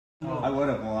I would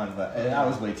have won, but that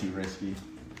was way too risky.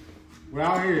 We're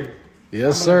out here.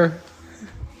 Yes, sir.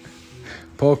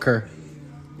 Poker.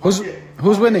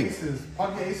 Who's winning?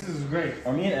 Pocket aces is great.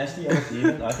 Are me and Esty almost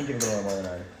even? I think you're a little more than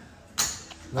I.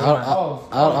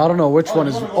 I don't know which one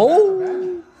is.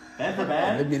 Oh! Bad for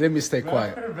bad? Let me stay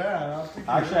quiet. Actually,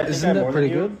 I think Isn't I'm that more pretty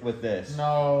than you good? with this.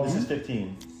 No. This is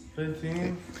 15.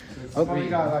 15? So you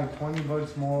got like 20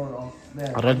 bucks more on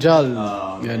that. الرجال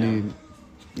يعني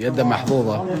يده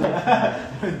محظوظة.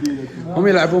 هم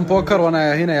يلعبون بوكر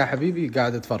وانا هنا يا حبيبي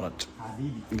قاعد اتفرج.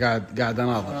 قاعد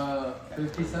اناظر.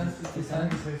 50 cents, 50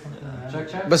 cents.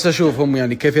 Check. بس اشوفهم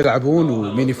يعني كيف يلعبون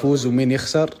ومين يفوز ومين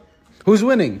يخسر. Who's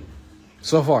winning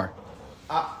so far?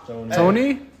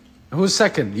 Tony? Who's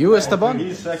second? You, Esteban?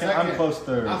 He's second. I'm close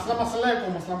third.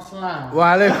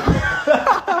 وعليكم.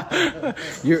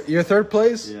 You're third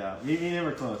place? Yeah, me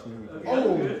never close.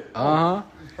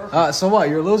 So what?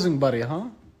 You're losing, buddy, huh?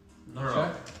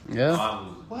 No. Yeah.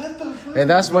 What the fuck? And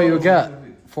that's what you get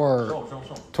for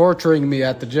torturing me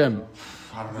at the gym.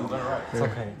 I don't know. It's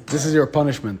okay. This is your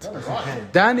punishment.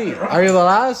 Danny, are you the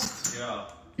last? Yeah.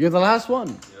 You're the last one.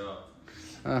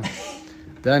 Yeah.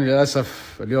 داني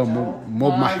للأسف اليوم مو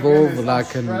بمحظوظ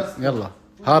لكن يلا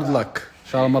هارد لك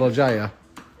إن شاء الله المرة الجاية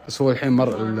بس هو الحين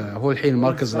هو الحين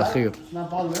المركز الأخير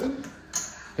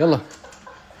يلا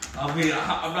I mean,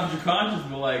 I'm not your conscious,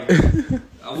 but like,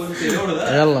 I wouldn't say no to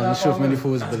that. يلا نشوف من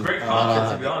يفوز That's great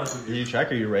content, to be honest with you. You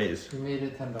check or you raise? You made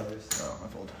it $10. Oh, my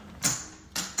fault.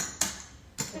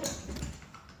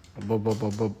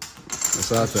 بوب يا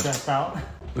ساتر Stressed out.